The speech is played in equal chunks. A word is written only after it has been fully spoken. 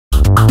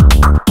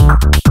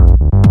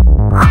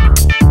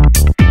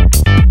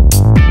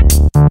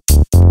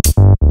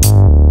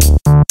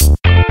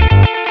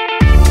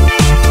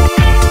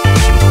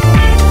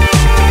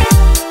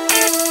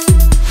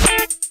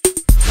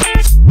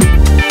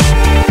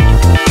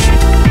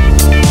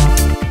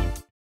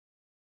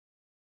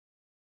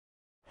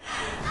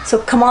So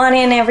come on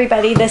in,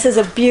 everybody. This is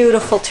a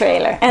beautiful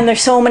trailer, and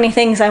there's so many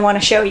things I want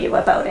to show you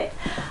about it.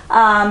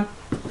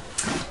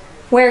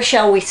 Where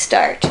shall we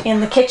start?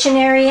 In the kitchen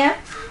area.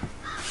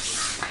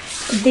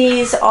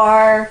 These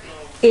are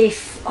a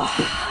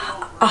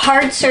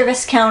hard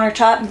surface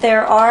countertop.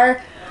 There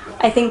are,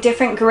 I think,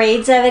 different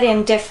grades of it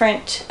in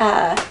different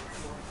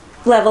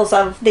levels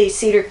of the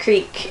Cedar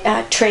Creek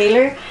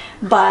trailer.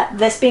 But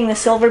this being the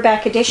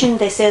Silverback edition,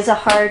 this is a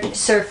hard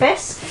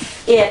surface.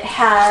 It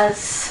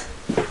has,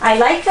 I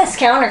like this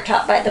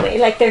countertop, by the way,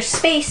 like there's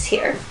space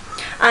here.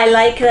 I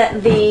like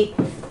that the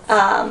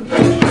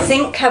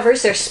sink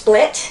covers are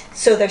split,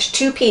 so there's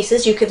two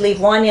pieces. You could leave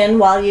one in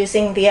while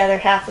using the other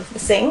half of the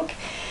sink.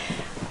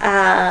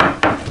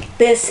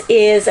 This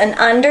is an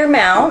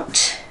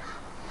undermount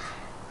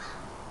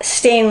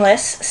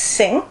stainless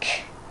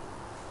sink.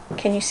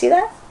 Can you see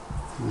that?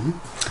 Mm-hmm.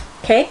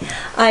 Okay,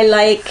 I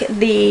like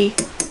the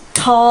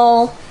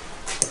tall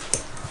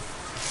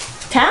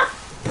tap,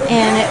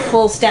 and it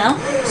pulls down,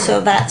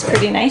 so that's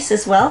pretty nice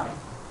as well.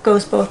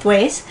 Goes both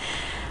ways.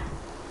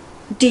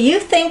 Do you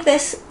think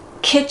this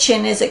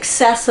kitchen is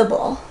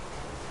accessible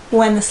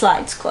when the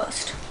slide's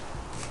closed?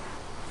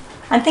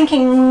 I'm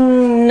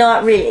thinking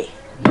not really.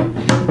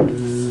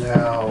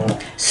 No.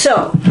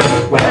 So,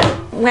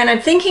 when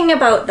I'm thinking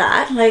about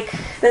that, like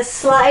the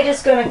slide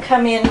is going to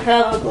come in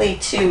probably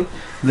to...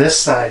 This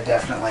side,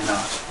 definitely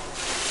not.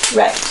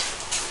 Right.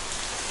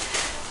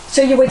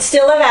 So you would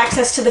still have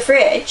access to the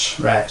fridge.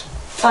 Right.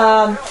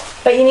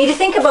 But you need to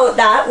think about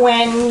that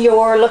when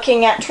you're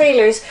looking at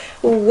trailers.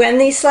 When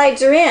these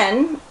slides are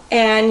in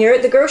and you're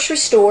at the grocery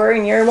store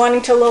and you're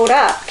wanting to load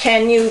up,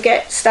 can you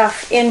get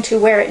stuff into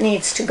where it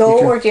needs to go,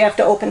 or do you have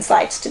to open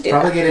slides to do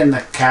that? Probably get in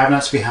the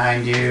cabinets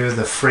behind you,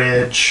 the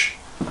fridge,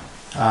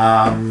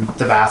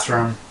 the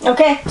bathroom.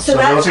 Okay, so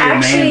that's those are your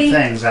actually, main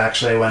things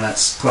actually when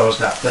it's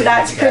closed up.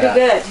 That's pretty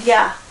good,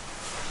 yeah.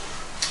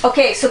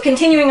 Okay, so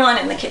continuing on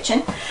in the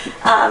kitchen,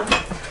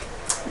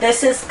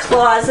 this is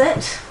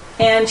closet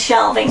and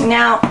shelving.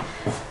 Now,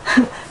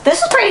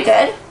 this is pretty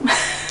good.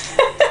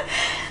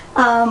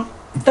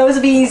 Those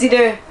would be easy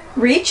to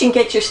reach and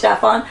get your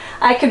stuff on.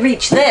 I could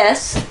reach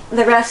this.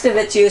 The rest of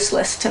it's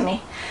useless to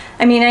me.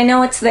 I mean, I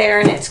know it's there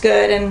and it's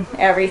good and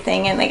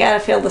everything, and they gotta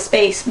fill the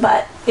space,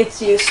 but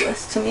it's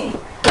useless to me.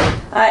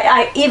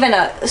 Even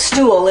a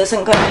stool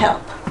isn't gonna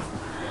help.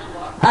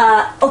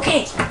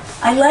 Okay,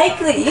 I like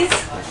these.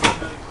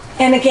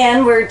 And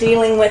again, we're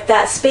dealing with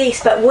that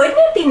space, but wouldn't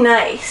it be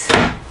nice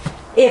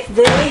if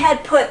they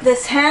had put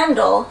this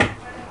handle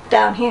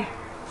down here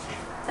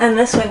and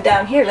this one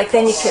down here? Like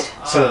then you could...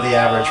 So that the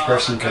average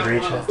person could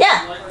reach it?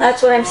 Yeah,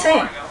 that's what I'm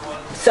saying.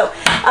 So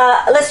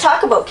let's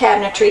talk about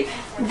cabinetry.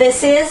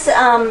 This is,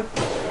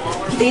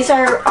 these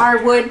are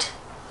our wood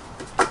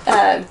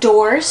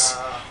doors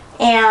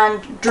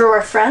and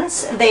drawer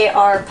fronts. They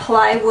are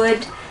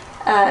plywood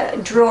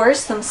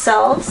drawers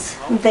themselves.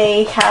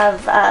 They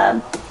have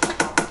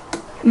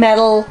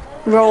metal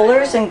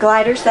rollers and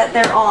gliders that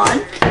they're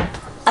on.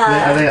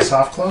 Are they a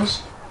soft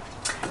close?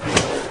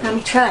 Let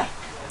me try.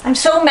 I'm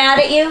so mad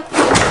at you.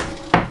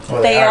 Oh,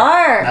 they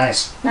are.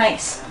 Nice.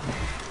 Nice.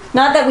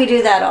 Not that we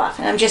do that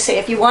often. I'm just saying,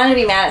 if you want to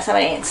be mad at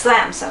somebody and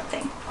slam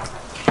something.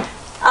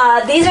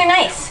 These are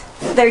nice.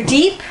 They're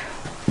deep.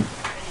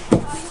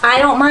 I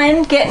don't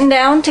mind getting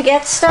down to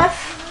get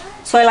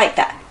stuff, so I like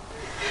that.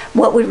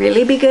 What would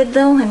really be good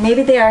though, and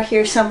maybe they are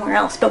here somewhere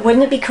else, but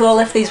wouldn't it be cool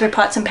if these were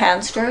pots and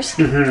pans drawers?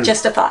 Mm-hmm.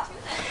 Just a thought.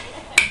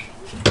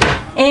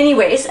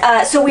 Anyways,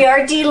 so we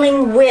are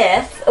dealing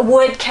with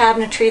wood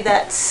cabinetry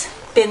that's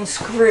been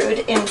screwed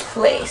in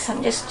place.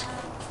 I'm just...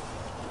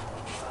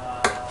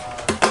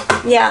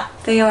 Yeah,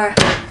 they are.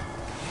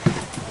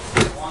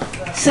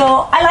 So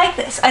I like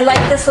this. I like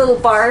this little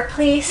bar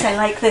piece. I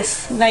like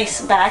this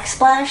nice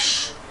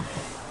backsplash.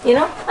 You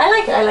know, I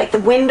like it. I like the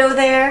window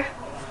there.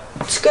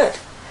 It's good.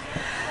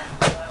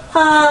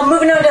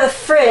 Moving on to the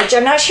fridge.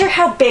 I'm not sure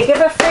how big of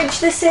a fridge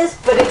this is,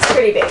 but it's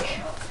pretty big.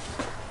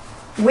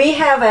 We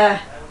have a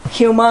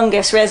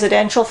humongous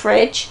residential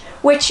fridge,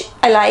 which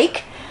I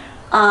like.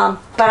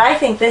 But I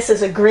think this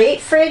is a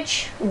great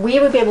fridge. We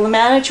would be able to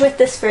manage with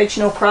this fridge,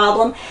 no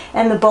problem.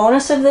 And the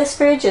bonus of this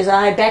fridge is,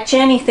 I bet you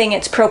anything,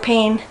 it's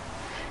propane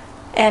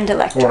and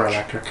electric. Or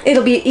electric.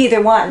 It'll be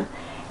either one.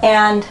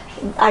 And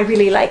I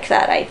really like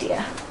that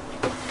idea.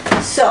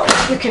 So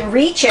you can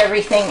reach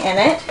everything in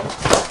it.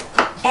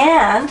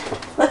 And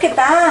look at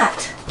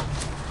that.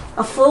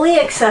 A fully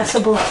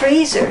accessible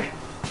freezer.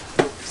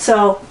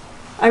 So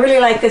I really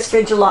like this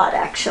fridge a lot,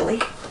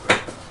 actually.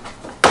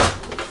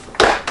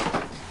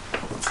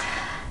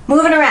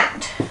 Moving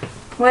around.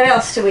 What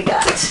else do we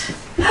got?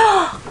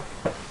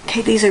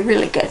 Okay, these are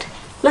really good.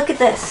 Look at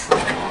this.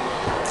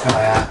 Oh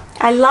yeah.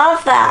 I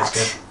love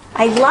that.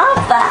 I love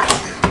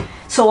that.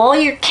 So all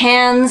your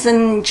cans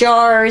and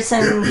jars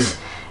and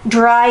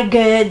dry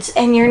goods,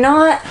 and you're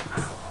not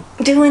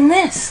doing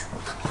this.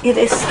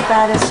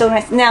 That is so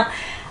nice. Now,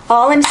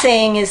 all I'm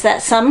saying is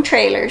that some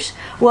trailers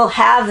will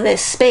have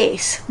this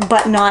space,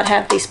 but not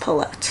have these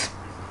pullouts.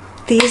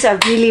 These are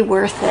really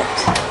worth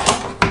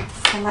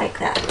it. I like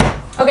that.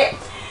 Okay,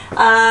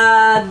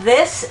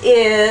 This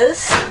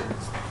is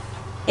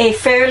a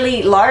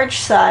fairly large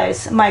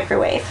size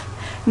microwave,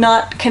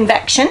 not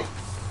convection,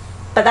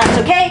 but that's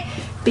okay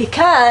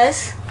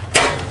because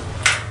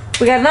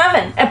we got an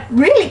oven,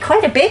 really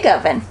quite a big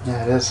oven.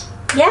 Yeah, it is.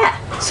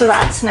 Yeah, so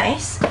that's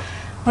nice.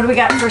 What do we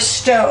got for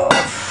stove?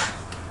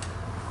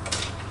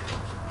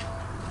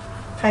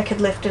 If I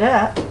could lift it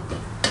up.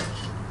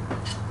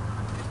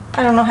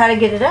 I don't know how to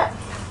get it up.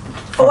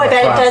 Oh, I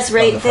bet it does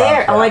right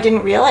there. Oh, I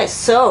didn't realize.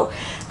 So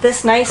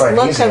this nice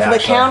look of the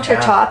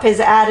countertop is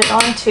added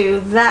onto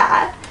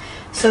that.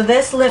 So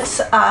this lifts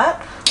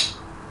up,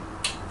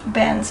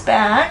 bends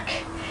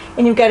back,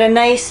 and you've got a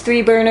nice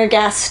 3-burner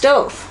gas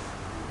stove.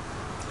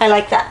 I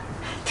like that.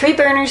 3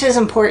 burners is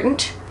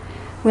important.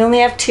 We only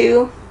have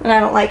 2, and I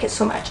don't like it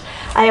so much.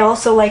 I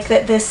also like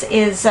that this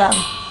is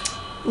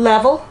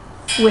level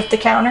with the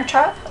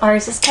countertop.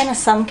 Ours is kind of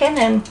sunken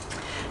and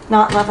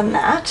not loving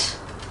that.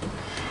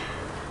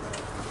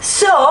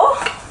 So,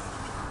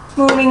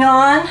 moving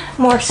on,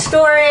 more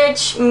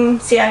storage.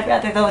 See, I'd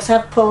rather those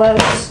have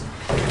pull-outs,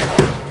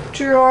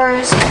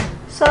 drawers,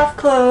 soft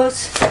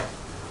clothes.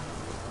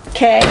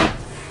 Okay.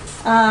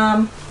 Do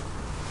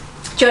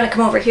you want to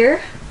come over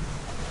here?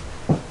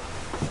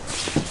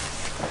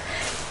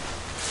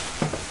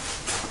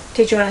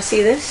 Did you want to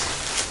see this?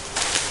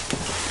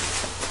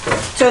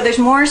 So there's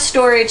more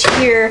storage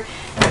here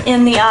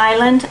in the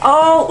island.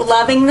 Oh,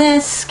 loving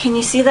this. Can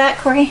you see that,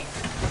 Corey?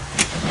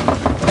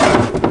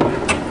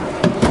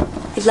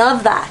 I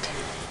love that.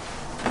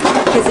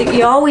 Because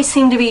you always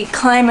seem to be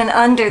climbing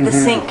under the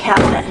sink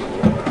cabinet.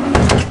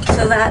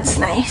 So that's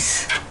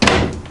nice.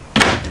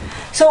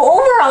 So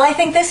overall, I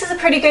think this is a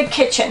pretty good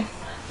kitchen.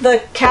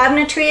 The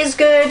cabinetry is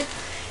good.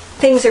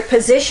 Things are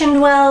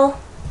positioned well.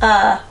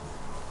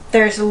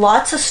 There's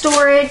lots of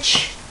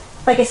storage.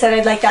 Like I said,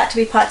 I'd like that to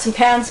be pots and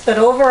pans, but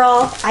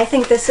overall, I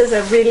think this is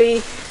a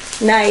really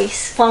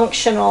nice,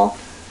 functional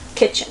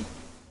kitchen.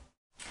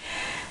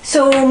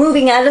 So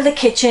moving out of the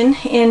kitchen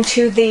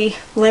into the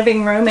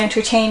living room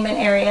entertainment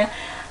area,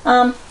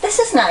 this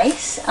is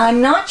nice.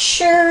 I'm not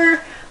sure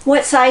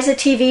what size of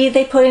TV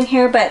they put in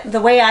here, but the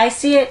way I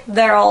see it,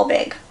 they're all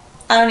big.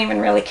 I don't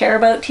even really care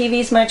about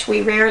TVs much.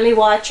 We rarely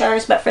watch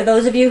ours, but for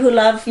those of you who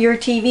love your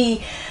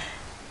TV,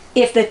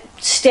 if the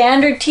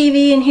standard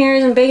TV in here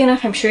isn't big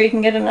enough, I'm sure you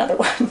can get another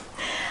one.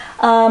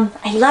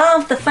 I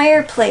love the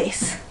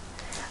fireplace.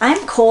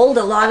 I'm cold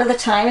a lot of the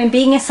time, and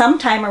being a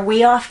sometimer,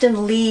 we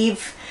often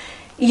leave,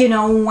 you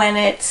know, when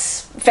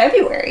it's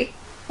February.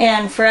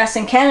 And for us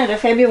in Canada,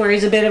 February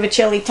is a bit of a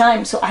chilly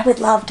time, so I would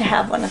love to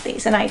have one of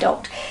these, and I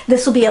don't.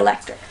 This will be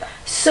electric.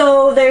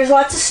 So there's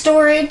lots of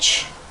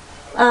storage.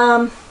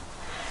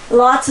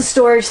 Lots of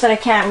storage that I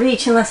can't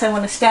reach unless I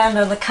want to stand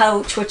on the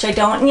couch, which I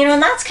don't. You know,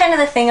 and that's kind of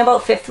the thing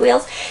about fifth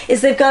wheels, is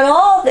they've got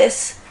all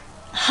this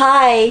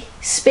high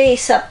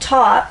space up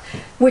top,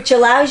 which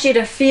allows you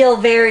to feel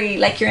very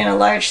like you're in a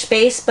large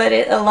space, but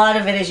a lot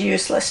of it is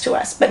useless to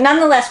us. But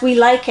nonetheless, we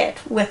like it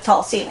with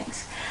tall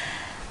ceilings.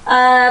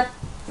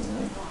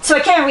 So I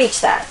can't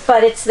reach that,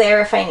 but it's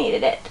there if I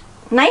needed it.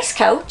 Nice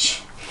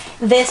couch.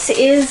 This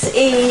is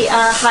a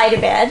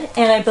hide-a-bed,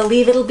 and I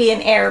believe it'll be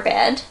an air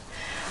bed.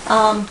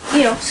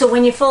 You know, so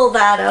when you fold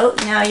that out,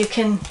 now you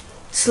can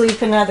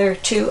sleep another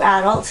 2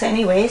 adults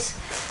anyways.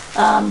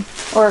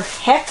 Or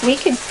heck, we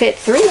could fit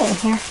 3 in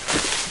here.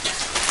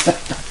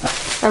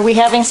 Are we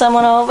having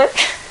someone over?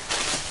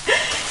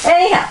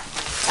 Anyhow,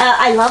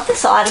 I love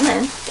this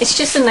ottoman. It's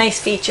just a nice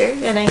feature,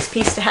 a nice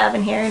piece to have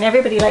in here, and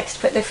everybody likes to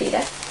put their feet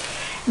up.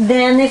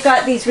 Then they've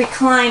got these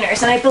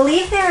recliners, and I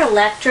believe they're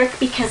electric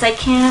because I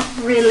can't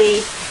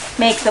really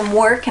make them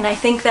work, and I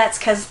think that's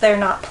because they're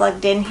not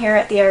plugged in here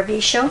at the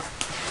RV show.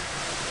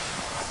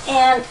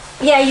 And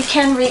yeah, you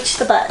can reach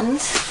the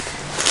buttons.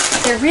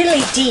 They're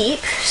really deep,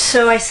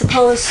 so I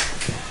suppose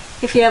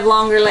if you have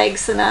longer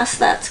legs than us,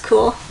 that's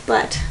cool,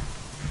 but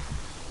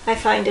I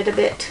find it a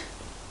bit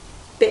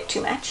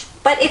too much.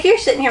 But if you're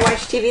sitting here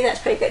watching TV, that's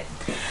pretty good.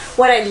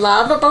 What I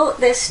love about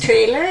this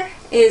trailer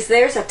is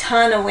there's a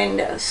ton of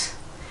windows.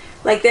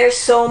 Like, there's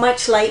so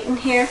much light in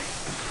here,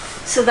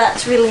 so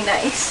that's really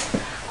nice.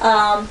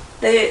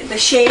 The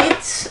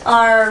shades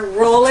are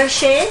roller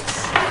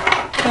shades,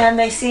 and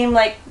they seem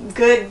like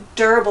good,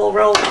 durable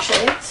roller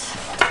shades,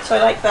 so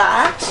I like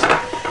that.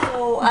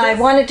 So I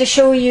wanted to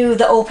show you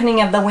the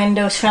opening of the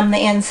windows from the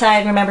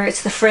inside. Remember,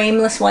 it's the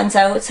frameless ones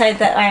outside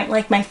that aren't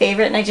like my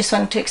favorite, and I just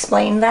wanted to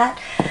explain that.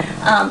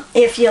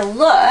 If you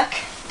look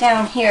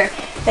down here,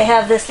 they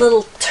have this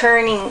little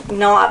turning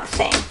knob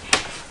thing,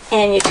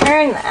 and you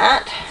turn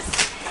that,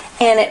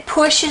 and it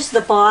pushes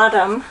the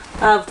bottom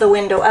of the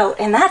window out,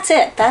 and that's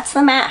it. That's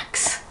the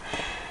max.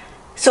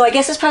 So I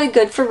guess it's probably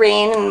good for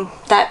rain and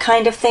that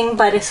kind of thing,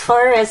 but as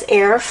far as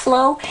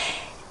airflow,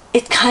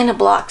 it kind of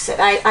blocks it.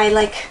 I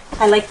like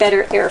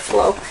better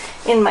airflow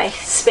in my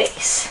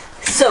space.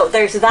 So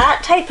there's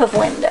that type of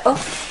window,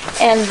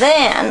 and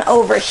then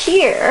over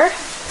here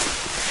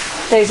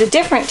there's a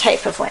different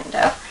type of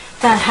window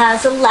that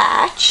has a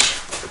latch,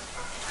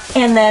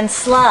 and then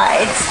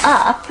slides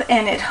up,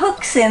 and it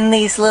hooks in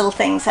these little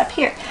things up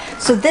here.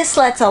 So this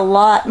lets a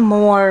lot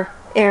more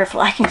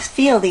airflow. I can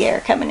feel the air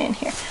coming in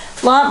here.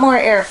 A lot more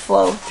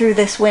airflow through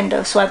this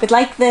window. So I would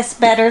like this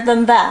better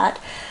than that.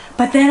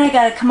 But then I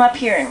gotta come up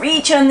here and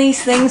reach on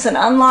these things and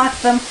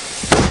unlock them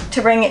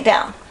to bring it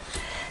down.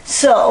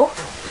 So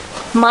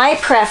my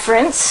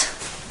preference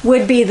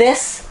would be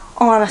this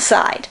on a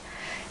side.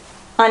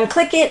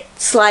 Unclick it,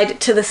 slide it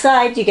to the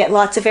side, you get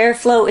lots of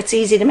airflow, it's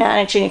easy to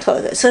manage, and you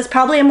close it. So it's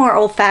probably a more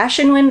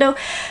old-fashioned window,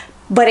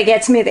 but it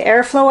gets me the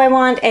airflow I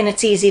want and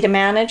it's easy to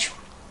manage.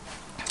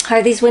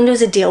 Are these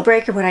windows a deal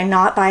breaker? Would I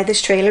not buy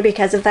this trailer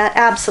because of that?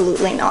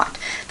 Absolutely not.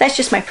 That's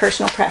just my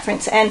personal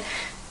preference and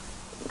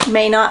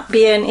may not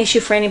be an issue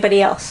for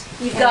anybody else.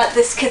 You've got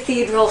this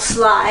cathedral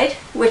slide,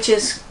 which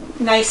is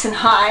nice and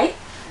high.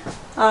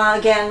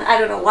 Again, I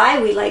don't know why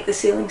we like the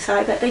ceiling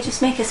side, but they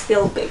just make us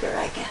feel bigger,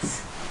 I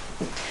guess.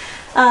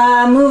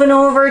 Moving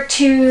over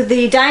to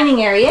the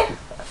dining area,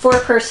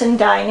 4-person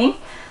dining.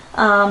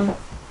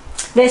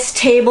 This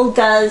table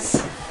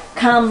does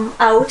come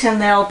out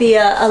and there'll be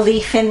a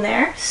leaf in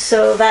there,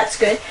 so that's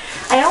good.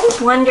 I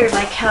always wonder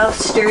like how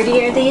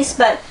sturdy are these,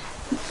 but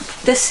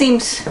this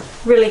seems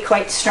really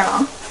quite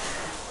strong.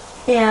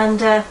 And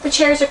the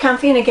chairs are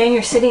comfy, and again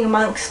you're sitting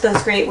amongst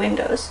those great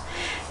windows.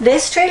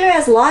 This trailer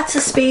has lots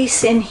of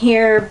space in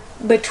here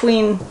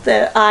between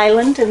the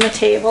island and the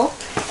table,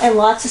 and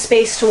lots of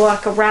space to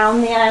walk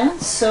around the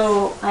island,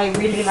 so I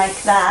really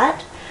like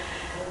that.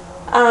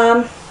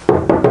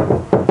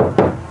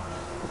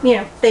 You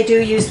know, they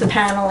do use the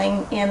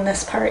paneling in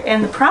this part,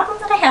 and the problem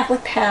that I have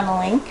with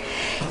paneling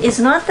is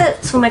not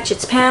that so much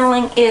it's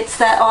paneling, it's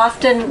that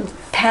often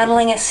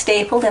paneling is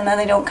stapled and then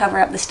they don't cover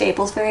up the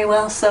staples very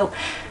well. So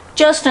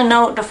just a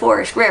note to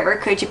Forest River,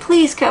 could you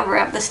please cover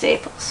up the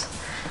staples?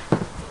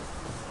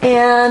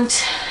 And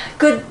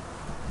good,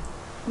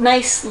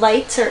 nice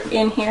lights are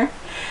in here.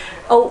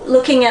 Oh,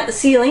 looking at the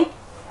ceiling,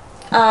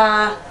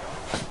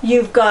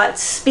 you've got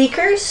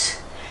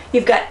speakers,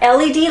 you've got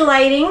LED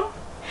lighting,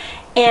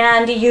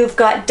 and you've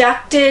got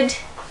ducted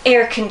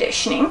air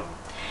conditioning.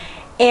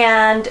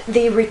 And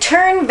the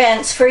return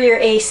vents for your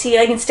AC,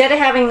 like instead of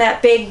having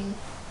that big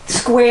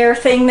square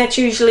thing that's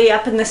usually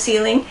up in the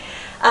ceiling,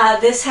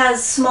 this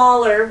has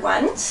smaller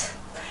ones,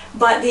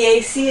 but the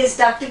AC is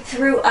ducted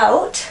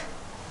throughout.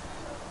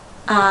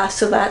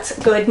 So that's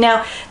good.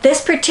 Now,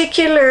 this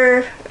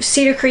particular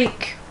Cedar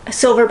Creek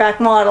Silverback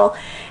model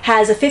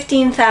has a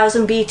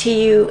 15,000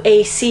 BTU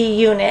AC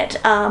unit.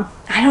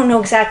 I don't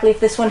know exactly if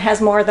this one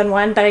has more than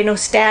one, but I know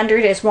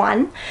standard is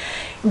one.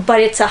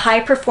 But it's a high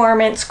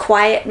performance,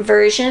 quiet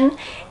version,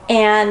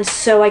 and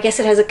so I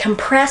guess it has a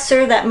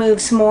compressor that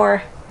moves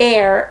more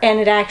air, and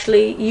it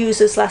actually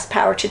uses less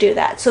power to do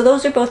that. So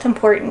those are both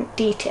important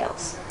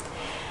details.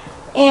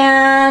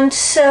 And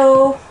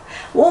so,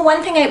 well,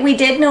 one thing we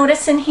did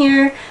notice in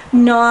here,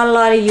 not a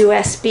lot of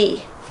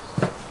USB.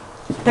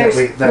 That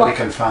we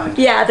can find.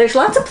 Yeah, there's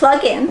lots of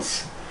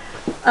plug-ins,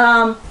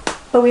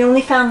 but we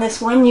only found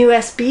this one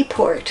USB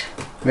port.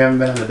 We haven't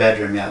been in the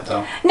bedroom yet,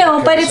 though.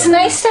 No, but it's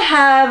nice to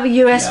have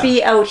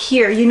USB out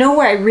here. You know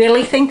where I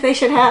really think they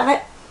should have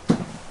it?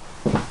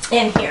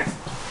 In here.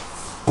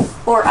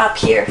 Or up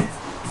here.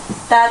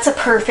 That's a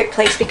perfect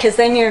place, because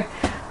then your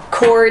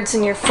cords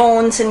and your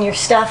phones and your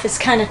stuff is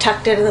kind of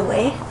tucked out of the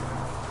way.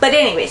 But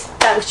anyways,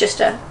 that was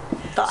just a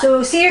thought.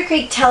 So Cedar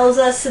Creek tells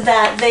us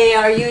that they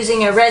are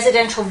using a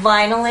residential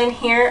vinyl in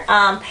here.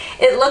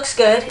 It looks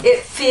good. It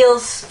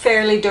feels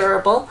fairly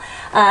durable.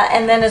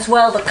 And then as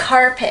well the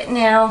carpet.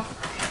 Now,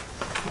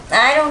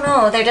 I don't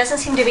know, there doesn't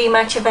seem to be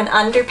much of an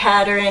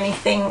underpad or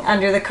anything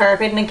under the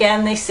carpet, and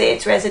again they say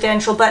it's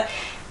residential, but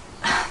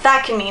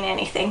that can mean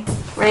anything,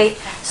 right?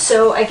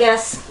 So I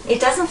guess it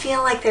doesn't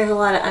feel like there's a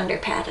lot of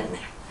underpad in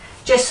there,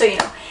 just so you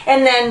know.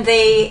 And then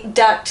they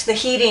duct the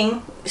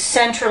heating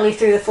centrally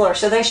through the floor,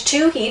 so there's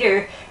 2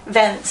 heater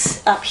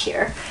vents up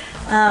here,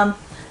 none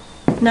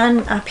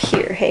up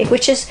here, hey,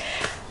 which is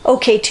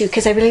okay too,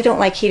 because I really don't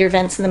like heater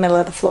vents in the middle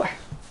of the floor.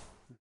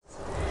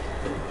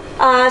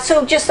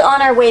 So just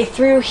on our way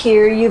through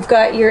here, you've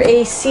got your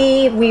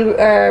AC. We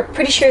are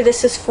pretty sure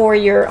this is for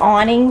your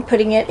awning,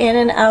 putting it in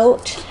and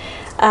out.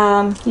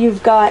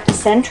 You've got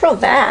central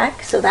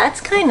vac, so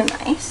that's kind of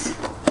nice.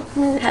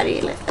 How do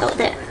you lift? Oh,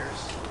 there.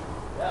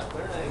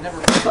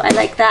 So I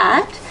like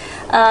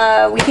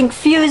that. We think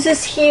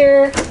fuses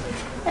here.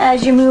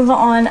 As you move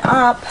on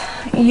up,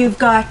 you've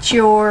got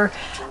your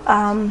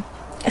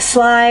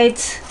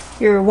slides,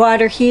 your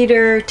water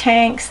heater,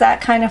 tanks,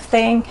 that kind of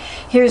thing.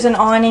 Here's an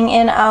awning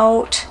in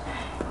out,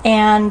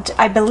 and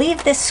I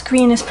believe this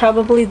screen is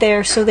probably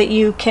there so that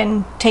you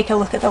can take a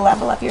look at the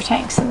level of your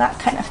tanks and that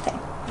kind of thing.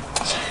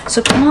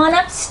 So come on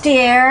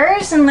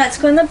upstairs and let's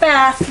go in the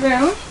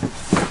bathroom.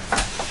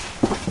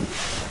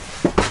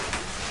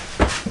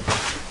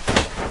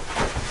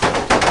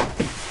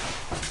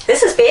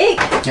 This is big.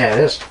 Yeah, it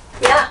is.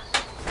 Yeah.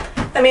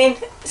 I mean,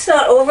 it's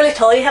not overly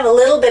tall. You have a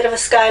little bit of a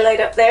skylight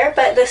up there,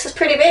 but this is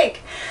pretty big.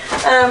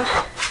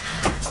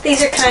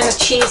 These are kind of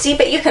cheesy,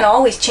 but you can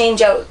always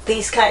change out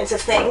these kinds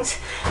of things.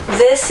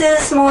 This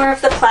is more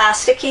of the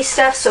plasticky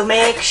stuff, so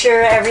make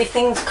sure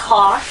everything's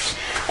caulked.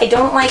 I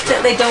don't like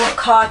that they don't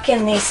caulk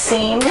in these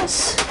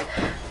seams.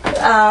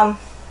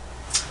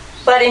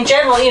 But in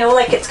general, you know,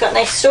 like it's got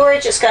nice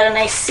storage, it's got a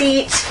nice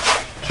seat.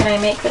 Can I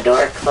make the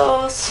door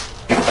close?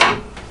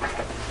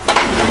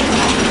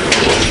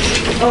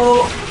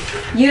 Oh,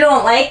 you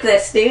don't like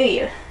this, do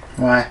you?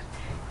 Why?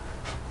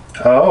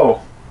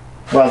 Oh,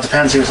 well, it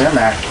depends who's in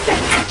there.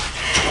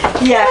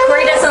 Yeah,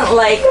 Corey doesn't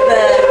like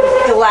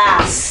the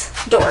glass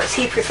doors.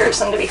 He prefers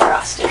them to be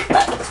frosted,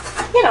 but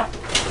you know,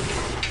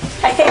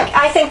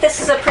 I think this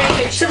is a pretty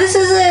good. So this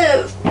is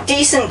a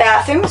decent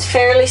bathroom. It's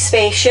fairly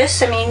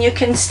spacious. I mean, you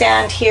can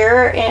stand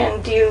here,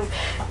 and you've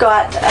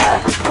got.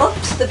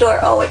 Whoops, the door.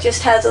 Oh, it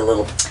just has a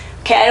little.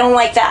 Okay, I don't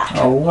like that.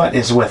 Oh, what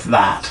is with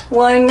that?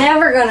 Well, I'm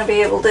never going to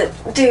be able to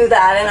do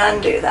that and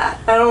undo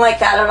that. I don't like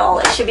that at all.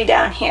 It should be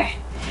down here.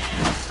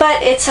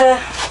 But it's a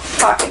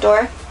pocket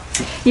door.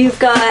 You've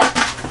got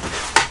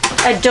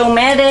a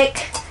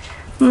Dometic.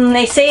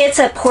 They say it's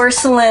a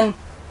porcelain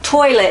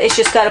toilet. It's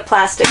just got a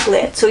plastic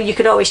lid, so you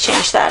could always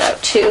change that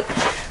out too.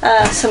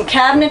 Some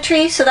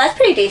cabinetry, so that's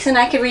pretty decent.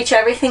 I could reach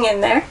everything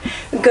in there.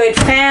 Good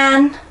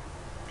fan,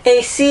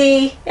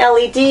 AC,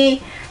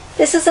 LED.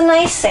 This is a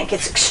nice sink.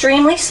 It's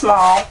extremely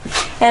small,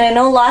 and I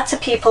know lots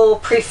of people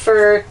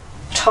prefer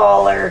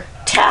taller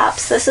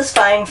taps. This is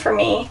fine for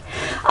me.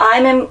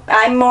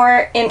 I'm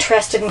more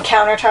interested in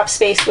countertop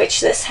space,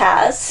 which this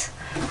has,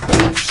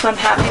 so I'm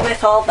happy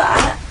with all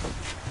that.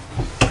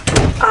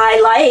 I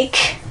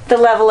like the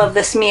level of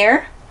this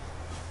mirror.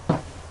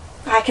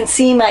 I can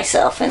see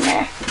myself in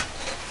there.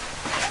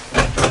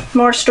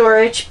 More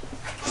storage.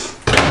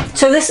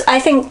 So this, I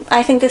think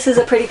this is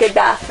a pretty good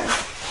bathroom.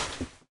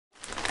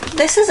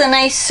 This is a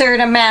nice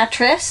Serta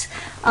mattress.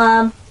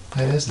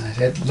 It is nice.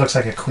 It looks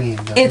like a queen,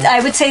 doesn't it?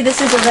 I would say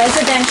this is a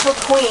residential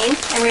queen.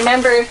 And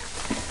remember,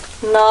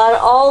 not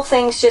all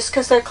things, just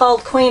because they're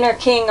called queen or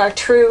king, are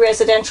true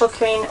residential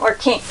queen or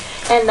king.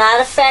 And that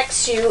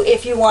affects you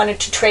if you wanted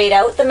to trade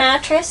out the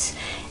mattress.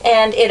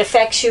 And it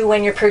affects you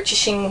when you're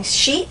purchasing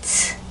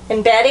sheets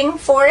and bedding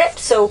for it.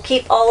 So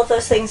keep all of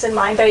those things in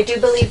mind. But I do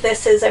believe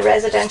this is a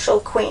residential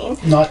queen.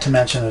 Not to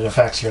mention it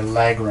affects your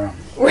leg room.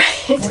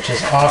 Right. Which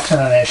is often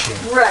an issue.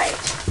 Right.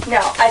 No,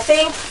 I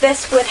think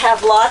this would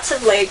have lots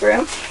of leg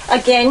room.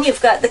 Again,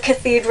 you've got the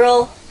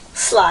cathedral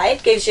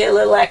slide, gives you a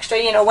little extra.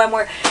 You know,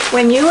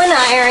 when you and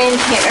I are in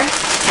here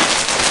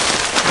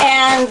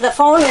and the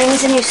phone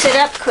rings and you sit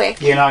up quick.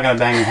 You're not going to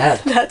bang your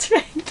head. That's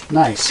right.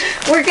 Nice.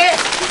 We're good.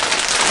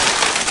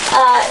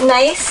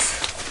 Nice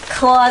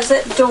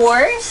closet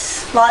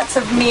doors, lots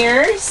of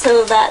mirrors,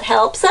 so that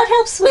helps. That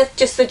helps with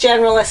just the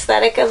general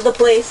aesthetic of the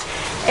place.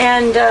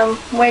 And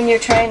when you're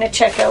trying to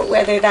check out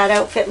whether that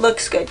outfit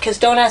looks good, because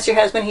don't ask your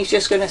husband, he's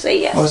just going to say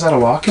yes. Oh, is that a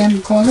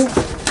walk-in closet?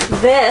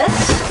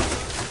 This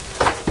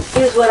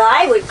is what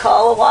I would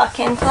call a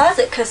walk-in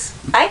closet, because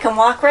I can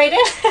walk right in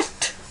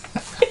it.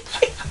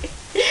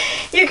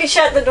 You could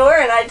shut the door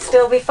and I'd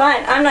still be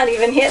fine. I'm not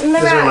even hitting the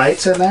rack. Is there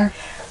lights in there?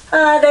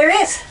 There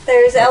is.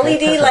 There's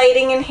LED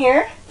lighting in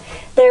here.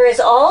 There is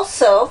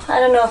also, I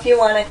don't know if you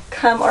want to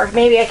come, or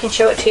maybe I can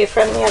show it to you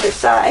from the other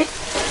side.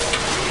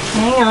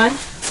 Hang on.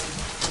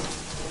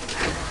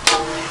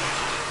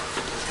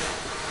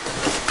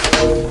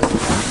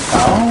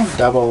 Oh,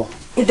 double.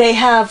 They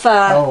have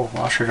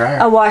washer dryer.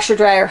 a washer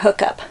dryer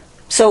hookup.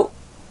 So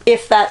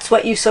if that's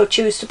what you so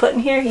choose to put in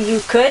here, you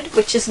could,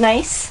 which is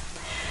nice.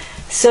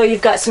 So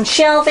you've got some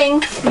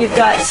shelving, you've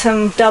got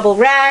some double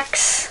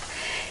racks,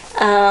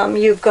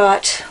 you've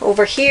got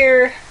over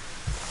here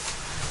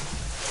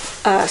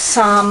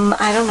some,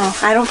 I don't know,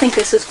 I don't think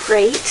this is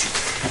great.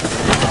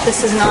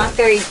 This is not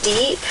very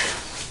deep,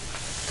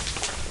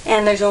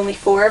 and there's only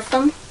 4 of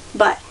them,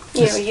 but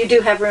you know, you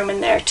do have room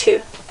in there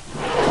too.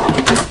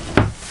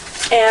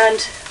 And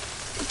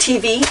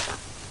TV,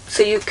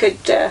 so you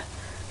could,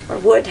 or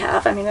would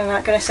have, I mean, I'm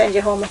not going to send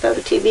you home without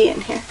a TV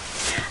in here.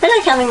 I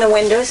like having the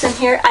windows in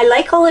here. I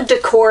like all the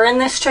decor in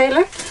this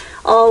trailer,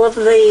 all of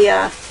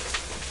the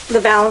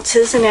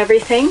valances and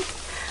everything.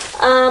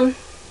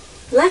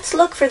 Let's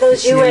look for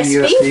those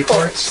USB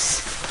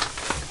ports.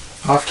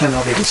 Often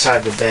they'll be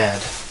beside the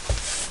bed.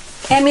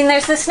 I mean,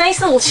 there's this nice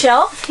little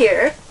shelf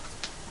here,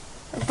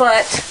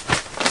 but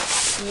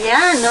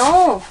yeah,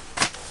 no,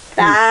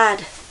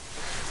 bad.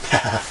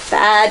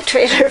 Bad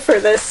trailer for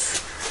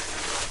this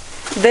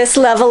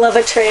level of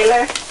a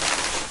trailer.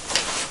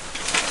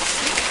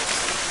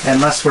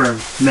 Unless we're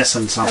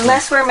missing something.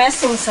 Unless we're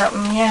missing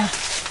something, yeah.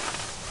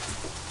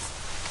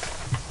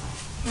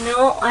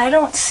 No, I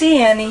don't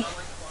see any.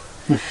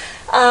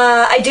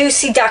 I do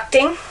see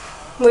ducting.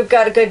 We've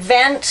got a good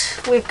vent.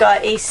 We've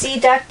got AC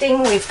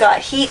ducting. We've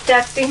got heat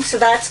ducting, so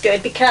that's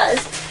good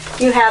because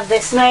you have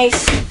this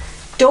nice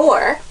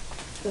door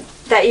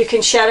that you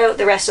can shut out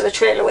the rest of the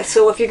trailer with.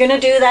 So if you're going to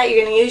do that,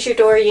 you're going to use your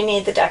door, you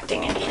need the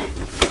ducting in here.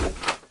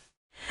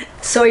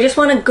 So I just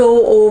want to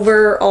go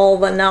over all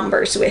the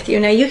numbers with you.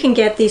 Now you can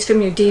get these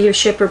from your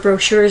dealership or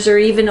brochures or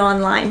even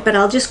online, but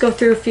I'll just go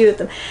through a few of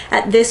them.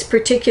 At this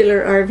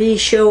particular RV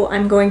show,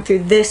 I'm going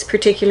through this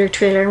particular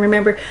trailer. And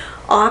remember,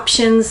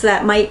 options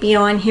that might be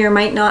on here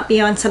might not be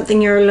on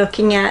something you're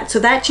looking at. So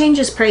that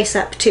changes price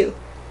up too.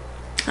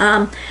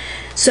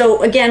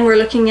 So again, we're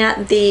looking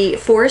at the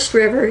Forest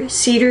River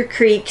Cedar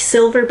Creek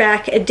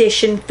Silverback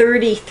Edition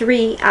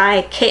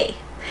 33IK.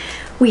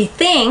 We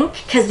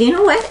think, because you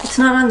know what? It's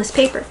not on this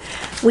paper.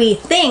 We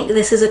think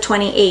this is a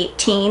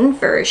 2018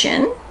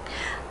 version,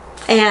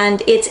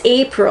 and it's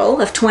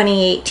April of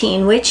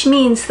 2018, which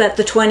means that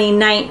the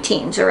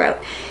 2019s are out.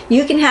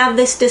 You can have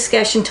this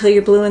discussion till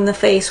you're blue in the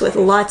face with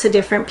lots of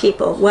different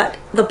people. What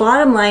the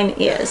bottom line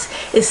is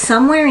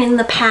somewhere in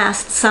the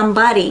past,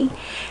 somebody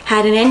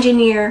had an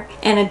engineer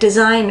and a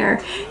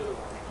designer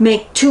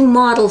make 2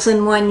 models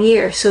in 1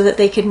 year so that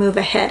they could move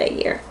ahead a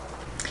year.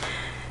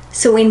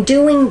 So in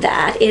doing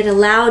that, it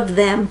allowed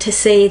them to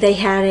say they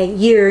had a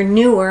year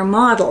newer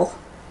model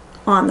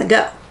on the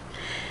go.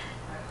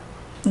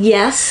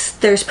 Yes,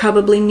 there's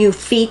probably new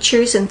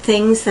features and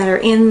things that are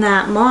in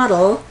that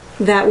model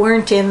that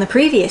weren't in the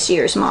previous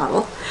year's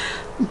model.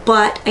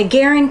 But I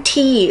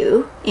guarantee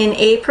you, in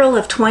April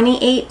of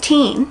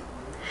 2018,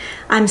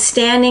 I'm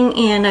standing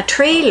in a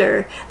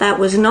trailer that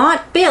was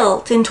not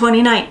built in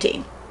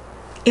 2019.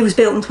 It was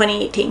built in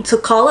 2018. So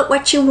call it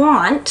what you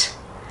want.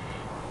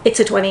 It's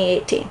a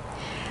 2018.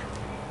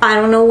 I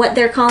don't know what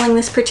they're calling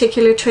this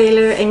particular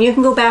trailer, and you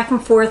can go back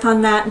and forth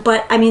on that,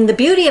 but I mean, the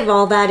beauty of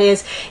all that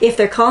is if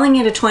they're calling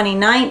it a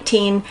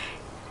 2019,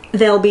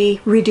 they'll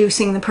be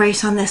reducing the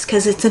price on this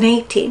because it's an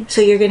 18. So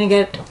you're going to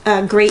get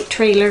a great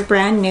trailer,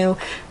 brand new,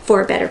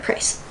 for a better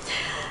price.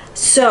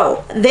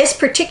 So this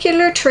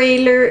particular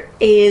trailer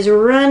is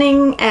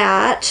running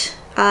at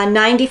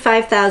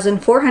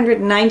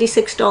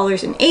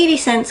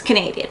 $95,496.80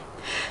 Canadian.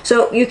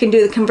 So you can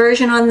do the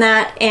conversion on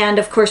that, and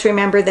of course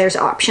remember there's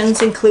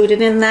options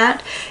included in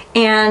that,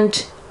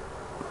 and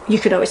you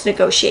could always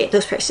negotiate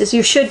those prices.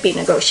 You should be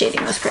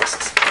negotiating those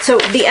prices. So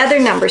the other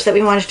numbers that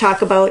we want to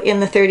talk about in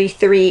the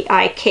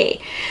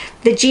 33IK,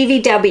 the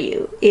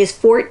GVW is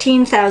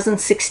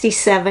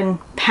 14,067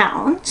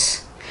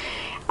 pounds.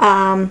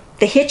 The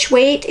hitch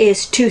weight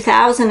is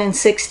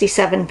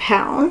 2,067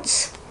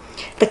 pounds.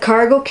 The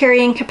cargo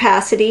carrying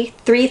capacity,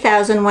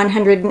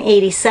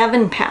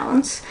 3,187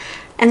 pounds.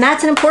 And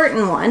that's an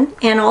important one.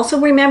 And also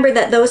remember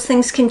that those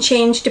things can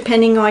change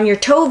depending on your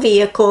tow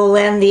vehicle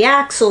and the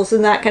axles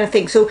and that kind of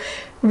thing. So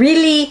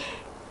really,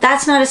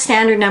 that's not a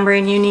standard number,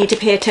 and you need to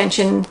pay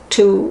attention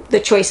to the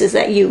choices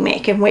that you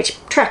make and which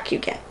truck you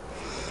get.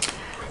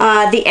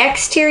 The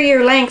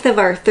exterior length of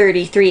our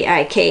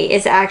 33IK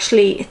is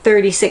actually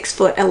 36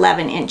 foot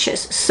 11 inches.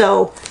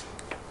 So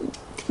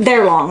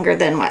they're longer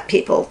than what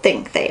people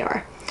think they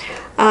are.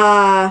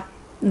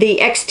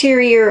 The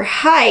exterior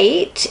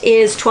height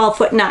is 12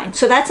 foot 9.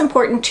 So that's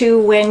important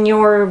too when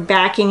you're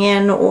backing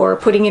in or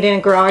putting it in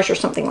a garage or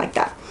something like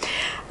that.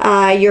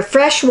 Your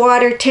fresh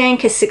water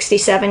tank is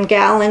 67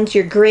 gallons.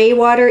 Your gray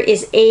water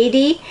is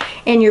 80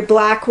 and your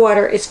black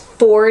water is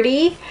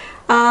 40.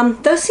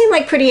 Those seem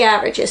like pretty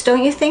averages,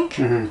 don't you think?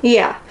 Mm-hmm.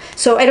 Yeah.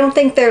 So I don't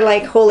think they're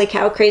like, holy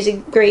cow,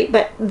 crazy great,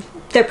 but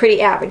they're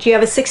pretty average. You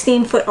have a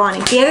 16-foot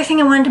awning. The other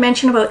thing I wanted to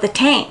mention about the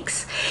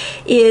tanks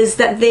is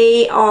that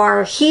they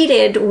are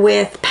heated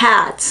with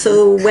pads.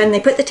 So when they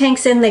put the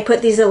tanks in, they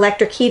put these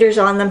electric heaters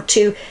on them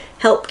to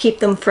help keep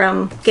them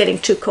from getting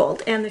too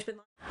cold. And there's been...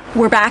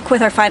 We're back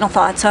with our final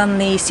thoughts on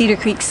the Cedar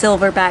Creek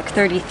Silverback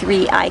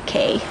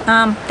 33IK.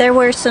 There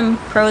were some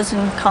pros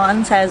and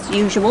cons as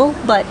usual,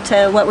 but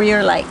what were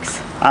your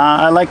likes?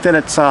 I like that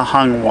it's a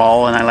hung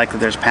wall, and I like that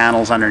there's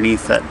panels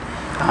underneath that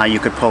you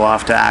could pull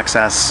off to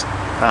access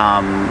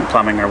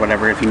plumbing or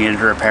whatever if you needed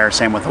to repair.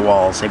 Same with the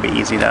walls. They'd be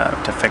easy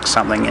to fix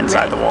something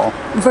inside the wall.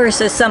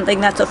 Versus something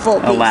that's a full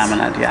piece. A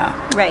laminate, yeah.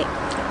 Right.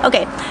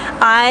 Okay.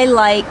 I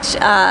liked,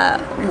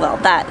 well,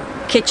 that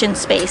kitchen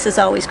space is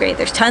always great.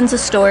 There's tons of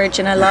storage,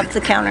 and I love the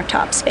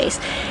countertop space.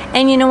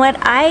 And you know what?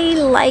 I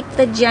like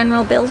the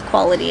general build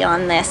quality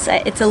on this.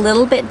 It's a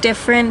little bit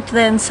different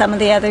than some of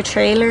the other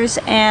trailers,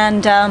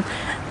 and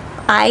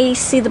I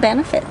see the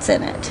benefits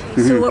in it.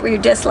 Mm-hmm. So what were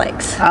your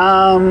dislikes?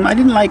 I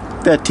didn't like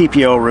the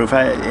TPO roof.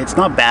 It's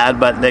not bad,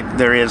 but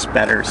there is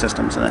better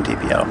systems than the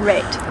TPO.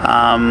 Right.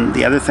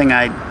 The other thing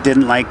I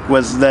didn't like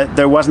was that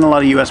there wasn't a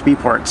lot of USB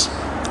ports.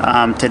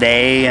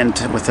 Today, and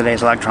with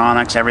today's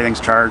electronics,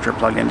 everything's charged or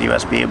plugged into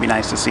USB. It'd be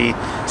nice to see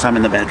some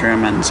in the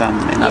bedroom and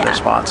some in other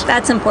spots.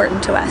 That's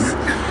important to us.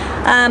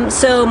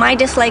 So my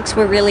dislikes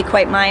were really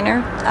quite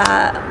minor.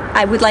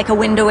 I would like a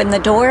window in the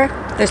door.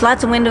 There's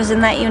lots of windows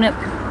in that unit,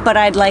 but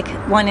I'd like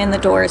one in the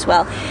door as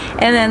well.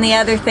 And then the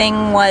other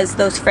thing was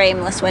those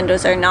frameless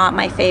windows are not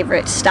my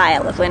favorite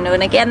style of window.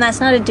 And again,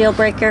 that's not a deal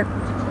breaker,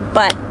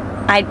 but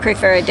I'd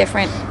prefer a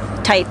different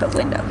type of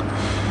window.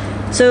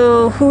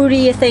 So who do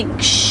you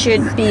think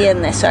should be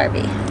in this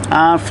RV?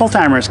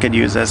 Full-timers could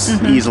use this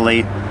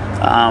easily.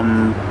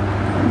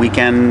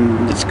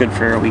 Weekend, it's good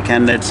for a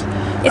weekend.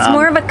 It's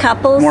more of a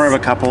couple's. More of a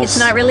couple's. It's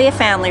not really a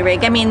family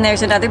rig. I mean,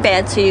 there's another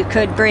bed, so you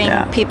could bring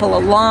people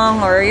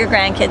along or your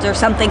grandkids or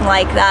something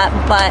like that,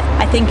 but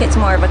I think it's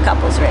more of a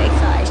couple's rig.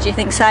 Size. Do you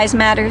think size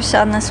matters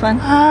on this one?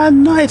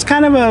 No, it's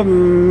kind of a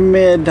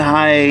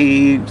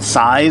mid-high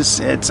size.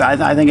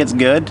 I think it's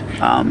good.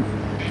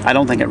 I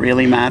don't think it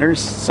really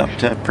matters. It's up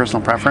to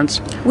personal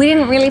preference. We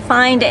didn't really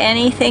find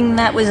anything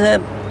that was a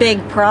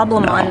big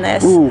problem on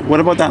this. Ooh, what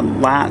about that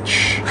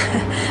latch?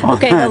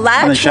 Okay, the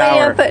latch on the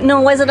shower. way up.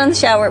 No, was it on the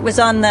shower? It was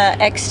on the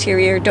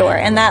exterior door,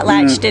 and that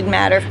latch didn't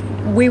matter.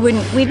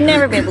 We'd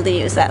never be able to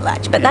use that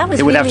latch, but that was.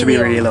 It would really have to be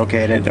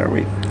relocated, or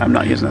I'm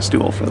not using a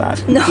stool for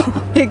that. No,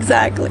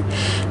 exactly.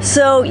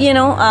 So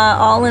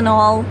all in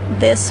all,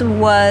 this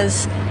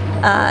was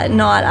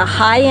not a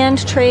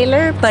high-end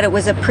trailer, but it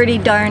was a pretty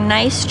darn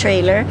nice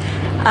trailer.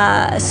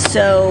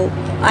 So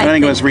I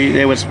think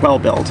it was well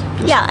built.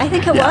 Yeah, I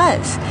think it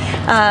was.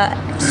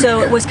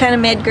 So it was kind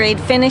of mid-grade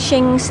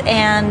finishings,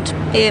 and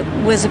it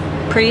was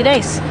pretty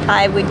nice.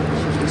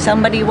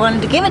 Somebody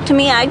wanted to give it to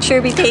me, I'd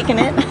sure be taking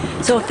it.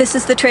 So if this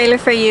is the trailer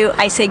for you,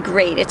 I say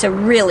great. It's a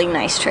really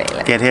nice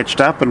trailer. Get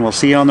hitched up and we'll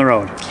see you on the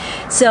road.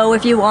 So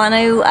if you want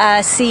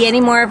to see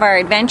any more of our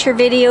adventure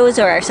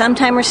videos or our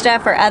Sometimer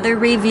stuff or other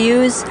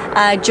reviews,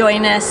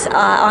 join us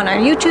on our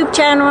YouTube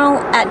channel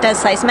at Does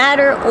Size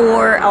Matter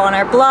or on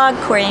our blog,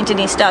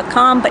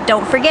 CoreyandDenise.com. But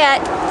don't forget,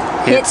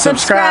 hit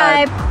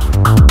subscribe.